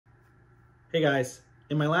Hey guys,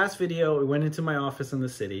 in my last video, we went into my office in the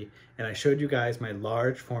city and I showed you guys my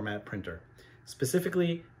large format printer,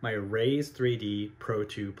 specifically my Raise 3D Pro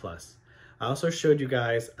 2 Plus. I also showed you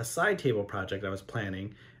guys a side table project I was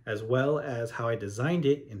planning, as well as how I designed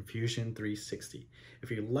it in Fusion 360.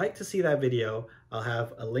 If you'd like to see that video, I'll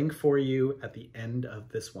have a link for you at the end of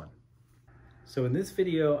this one. So in this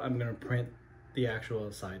video, I'm gonna print the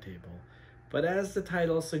actual side table, but as the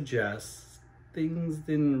title suggests, things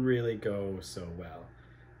didn't really go so well.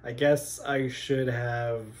 I guess I should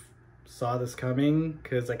have saw this coming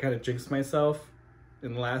because I kind of jinxed myself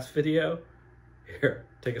in the last video. Here,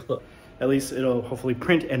 take a look. At least it'll hopefully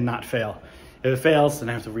print and not fail. If it fails, then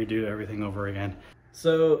I have to redo everything over again.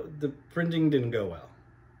 So the printing didn't go well.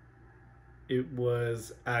 It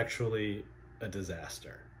was actually a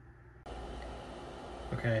disaster.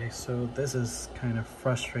 Okay, so this is kind of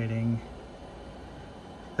frustrating.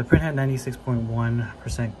 The print had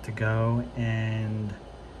 96.1% to go, and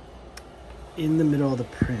in the middle of the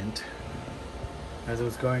print, as it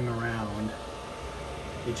was going around,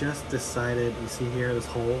 it just decided, you see here, this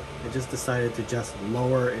hole, it just decided to just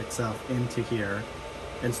lower itself into here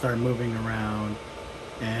and start moving around,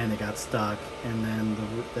 and it got stuck, and then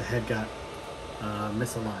the head got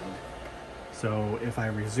misaligned. So if I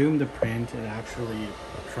resume the print, it actually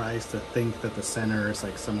tries to think that the center is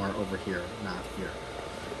like somewhere over here, not here.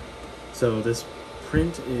 So this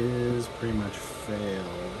print is pretty much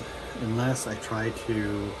failed, unless I try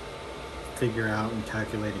to figure out and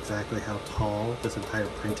calculate exactly how tall this entire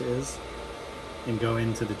print is and go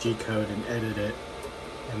into the G-code and edit it,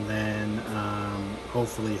 and then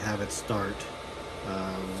hopefully have it start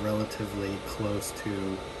relatively close to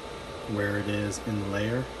where it is in the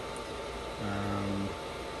layer.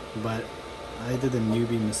 But I did the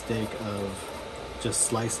newbie mistake of just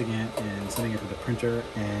slicing it and sending it to the printer,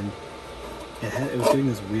 and it was doing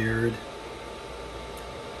this weird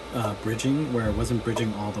bridging where it wasn't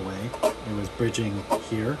bridging all the way. It was bridging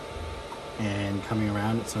here and coming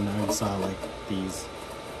around. So now you saw like these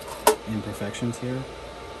imperfections here.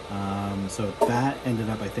 So that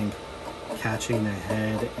ended up, I think, catching the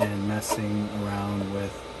head and messing around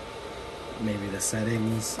with maybe the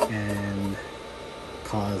settings and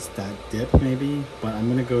caused that dip maybe. But I'm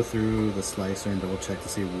gonna go through the slicer and double check to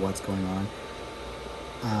see what's going on.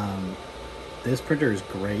 This printer is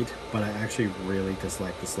great, but I actually really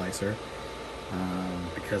dislike the slicer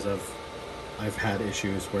because I've had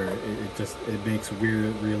issues where it makes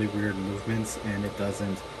really weird movements, and it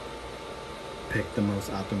doesn't pick the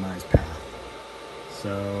most optimized path.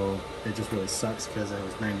 So it just really sucks because I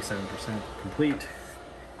was 97% complete,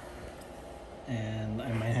 and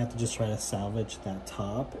I might have to just try to salvage that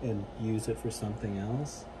top and use it for something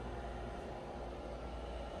else.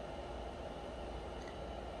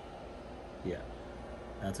 Yeah,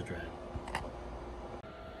 that's a drag.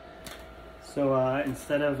 So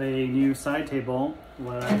instead of a new side table,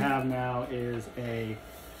 what I have now is a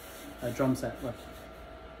drum set. Look.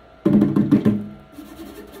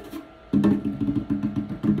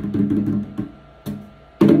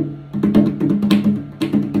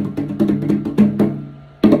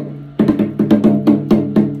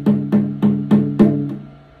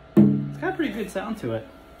 It's got a pretty good sound to it.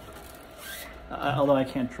 Although I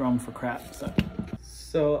can't drum for crap.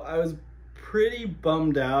 So I was pretty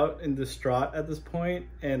bummed out and distraught at this point,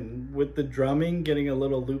 and with the drumming getting a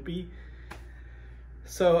little loopy.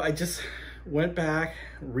 So I just went back,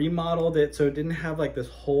 remodeled it so it didn't have like this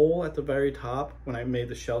hole at the very top when I made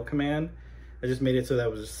the shell command. I just made it so that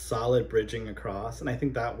it was just solid bridging across, and I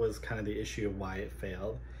think that was kind of the issue of why it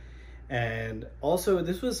failed. And also,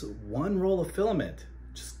 this was one roll of filament,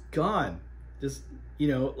 just gone, just, you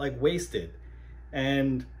know, like wasted.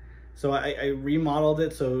 And so I remodeled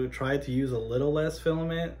it, so tried to use a little less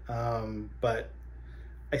filament, but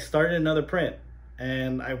I started another print,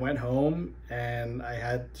 and I went home and I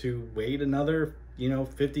had to wait another,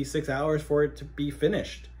 56 hours for it to be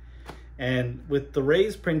finished. And with the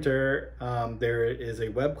Raise printer, there is a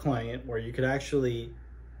web client where you could actually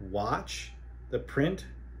watch the print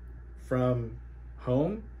from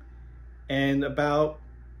home, and about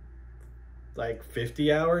like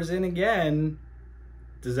 50 hours in again,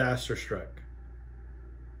 disaster struck.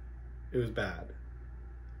 It was bad.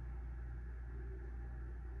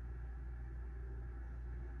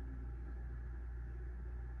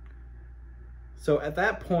 So at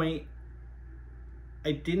that point,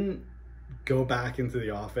 I didn't go back into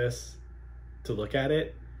the office to look at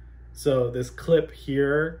it. So this clip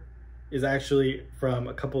here is actually from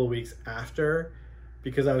a couple of weeks after,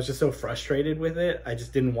 because I was just so frustrated with it. I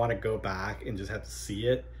just didn't want to go back and just have to see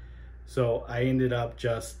it. So I ended up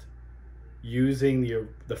just using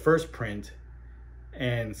the first print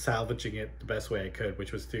and salvaging it the best way I could,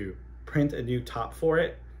 which was to print a new top for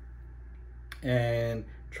it and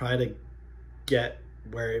try to get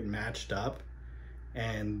where it matched up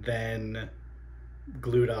and then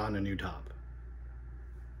glued on a new top.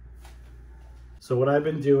 So what I've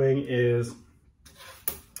been doing is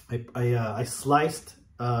I sliced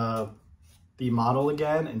the model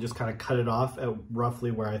again and just kind of cut it off at roughly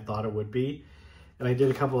where I thought it would be. And I did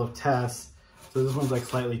a couple of tests. So this one's like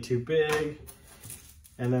slightly too big.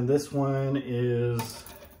 And then this one is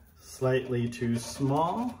slightly too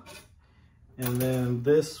small. And then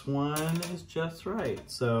this one is just right.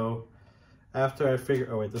 So after I figure,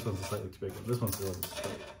 oh wait, this one's slightly too big. This one's a little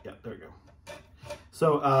straight. Yeah, there we go.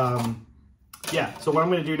 So yeah, so what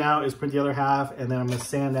I'm gonna do now is print the other half, and then I'm gonna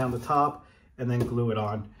sand down the top and then glue it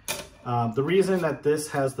on. The reason that this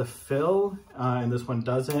has the fill and this one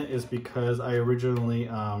doesn't is because I originally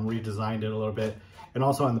redesigned it a little bit. And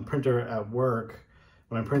also on the printer at work,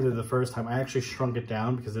 when I printed it the first time, I actually shrunk it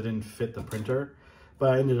down because it didn't fit the printer.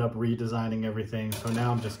 But I ended up redesigning everything. So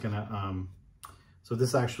now I'm just gonna, so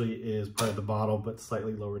this actually is part of the bottle, but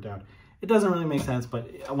slightly lower down. It doesn't really make sense, but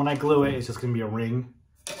when I glue it, it's just gonna be a ring.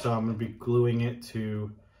 So I'm gonna be gluing it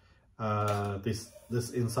to this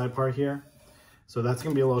inside part here. So that's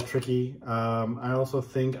gonna be a little tricky. I also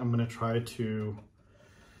think I'm gonna try to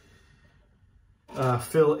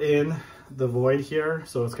fill in the void here.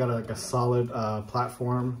 So it's got like a solid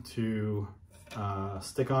platform to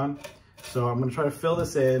stick on. So I'm gonna try to fill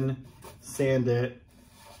this in, sand it,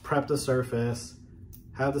 prep the surface,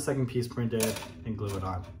 have the second piece printed, and glue it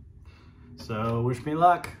on. So wish me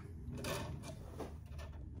luck.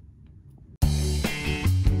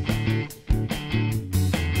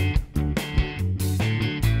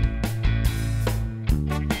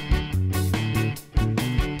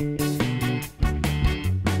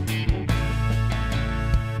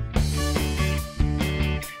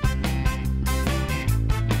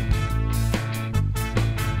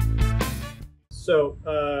 So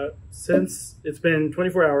since it's been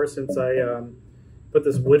 24 hours since I put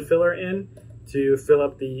this wood filler in to fill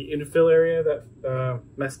up the infill area that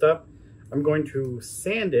messed up, I'm going to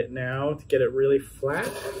sand it now to get it really flat.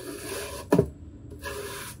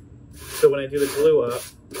 So when I do the glue up,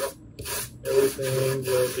 everything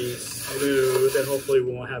will be smooth and hopefully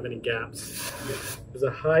we won't have any gaps. There's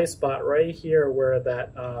a high spot right here where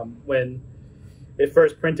that when it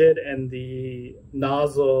first printed and the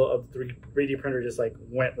nozzle of the 3D printer just like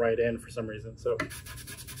went right in for some reason. So I'm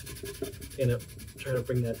gonna try to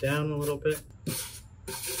bring that down a little bit.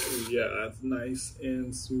 Yeah, that's nice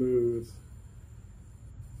and smooth.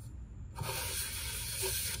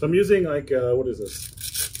 So I'm using like, what is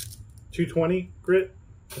this? 220 grit.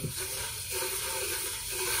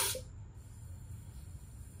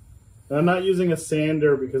 And I'm not using a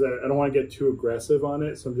sander because I don't want to get too aggressive on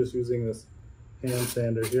it. So I'm just using this hand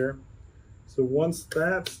sander here. So once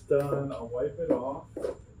that's done, I'll wipe it off.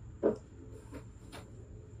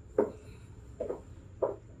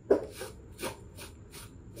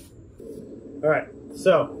 All right,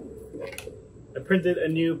 so I printed a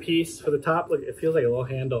new piece for the top. Look, it feels like a little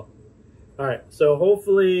handle. All right, so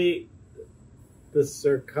hopefully the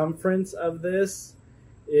circumference of this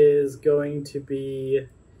is going to be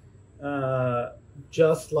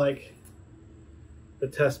just like the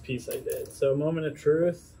test piece I did. So moment of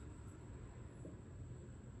truth.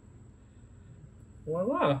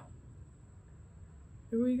 Voila.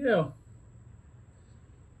 Here we go.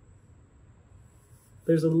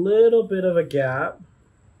 There's a little bit of a gap,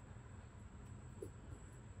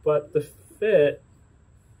 but the fit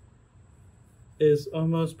is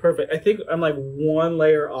almost perfect. I think I'm like one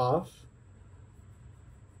layer off,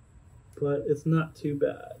 but it's not too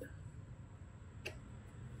bad.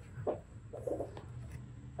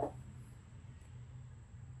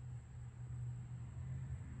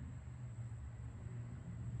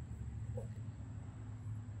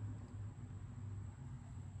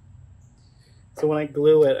 So when I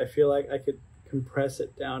glue it, I feel like I could compress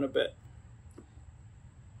it down a bit.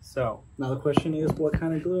 So now the question is, what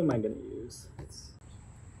kind of glue am I going to use?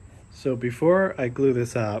 So before I glue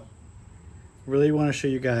this up, I really want to show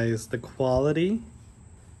you guys the quality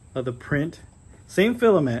of the print. Same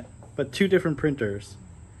filament, but two different printers.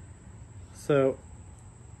 So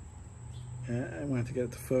I wanted to get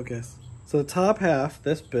it to focus. So the top half,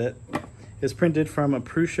 this bit, is printed from a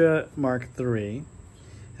Prusa Mark III.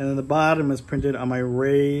 And then the bottom is printed on my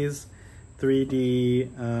Raise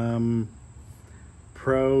 3D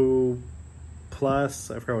Pro Plus.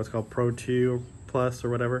 I forgot what it's called, Pro 2 Plus or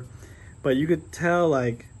whatever. But you could tell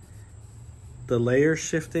like the layer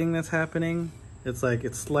shifting that's happening. It's like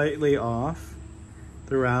it's slightly off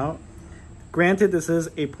throughout. Granted, this is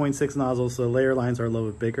a 0.6 nozzle, so the layer lines are a little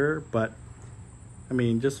bit bigger, but I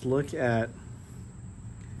mean, just look at,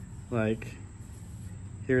 like,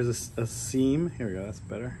 here's a seam. Here we go, that's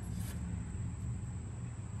better.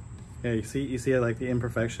 Yeah, you see like the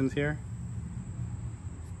imperfections here?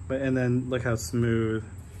 But, and then look how smooth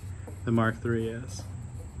the Mark III is.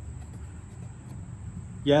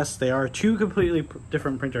 Yes, they are two completely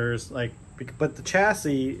different printers, like, but the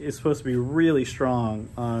chassis is supposed to be really strong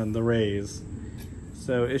on the Rays.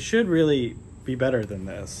 So it should really be better than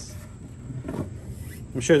this.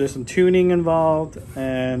 I'm sure there's some tuning involved,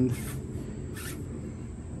 and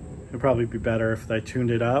it'd probably be better if I tuned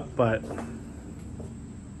it up, but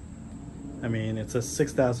I mean, it's a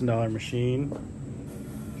 $6,000 machine.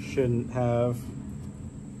 Shouldn't have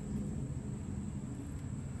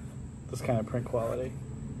this kind of print quality.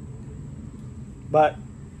 But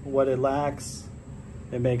what it lacks,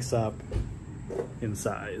 it makes up in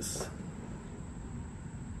size.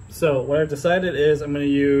 So what I've decided is I'm going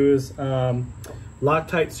to use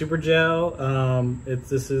Loctite Super Gel.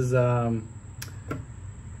 This is I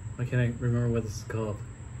can't remember what this is called.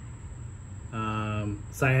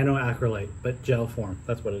 Cyanoacrylate, but gel form.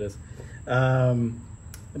 That's what it is. But I'm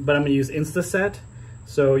going to use Instaset.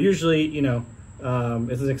 So usually, you know,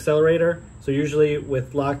 it's an accelerator. So usually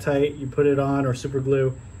with Loctite, you put it on, or super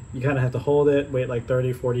glue, you kind of have to hold it, wait like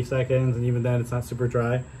 30, 40 seconds, and even then it's not super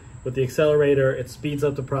dry. With the accelerator, it speeds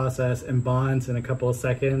up the process and bonds in a couple of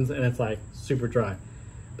seconds, and it's like super dry.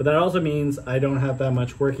 But that also means I don't have that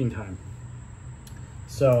much working time.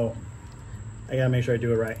 So I gotta make sure I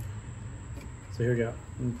do it right. So here we go.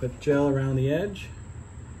 I'm gonna put gel around the edge.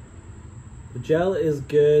 The gel is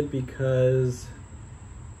good because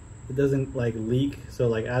it doesn't like leak. So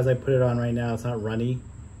like as I put it on right now, it's not runny.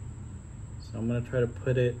 So I'm gonna try to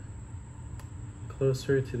put it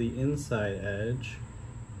closer to the inside edge.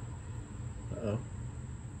 Uh-oh.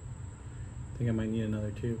 I think I might need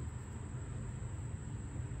another tube.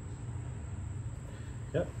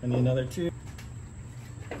 Yep, I need another tube.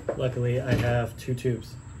 Luckily, I have 2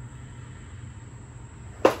 tubes.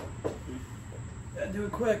 Gotta do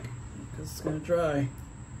it quick, because it's gonna dry.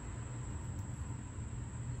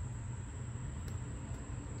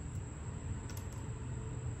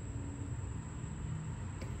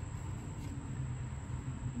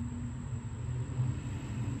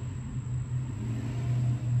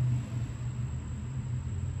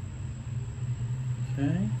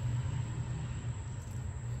 Okay.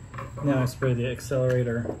 Now I spray the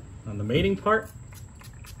accelerator on the mating part.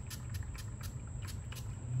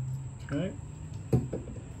 Okay.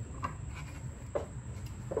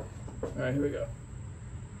 All right, here we go.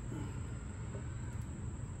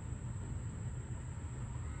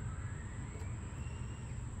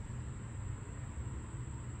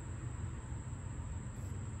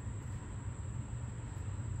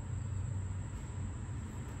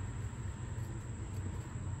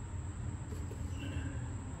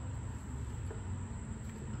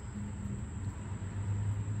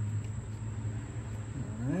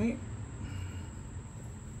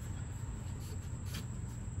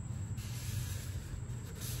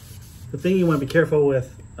 The thing you want to be careful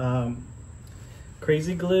with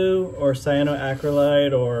Crazy Glue or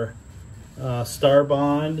cyanoacrylate or Star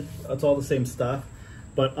Bond, it's all the same stuff.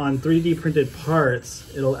 But on 3D printed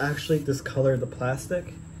parts, it'll actually discolor the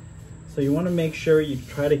plastic. So you want to make sure you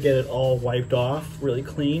try to get it all wiped off really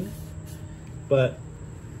clean. But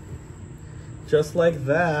just like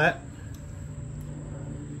that,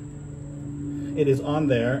 it is on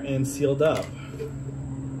there and sealed up.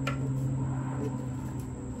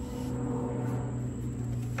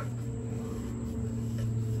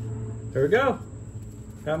 There we go.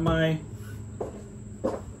 Got my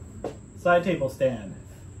side table stand.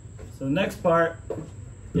 So the next part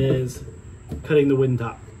is cutting the wooden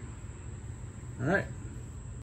top. All right.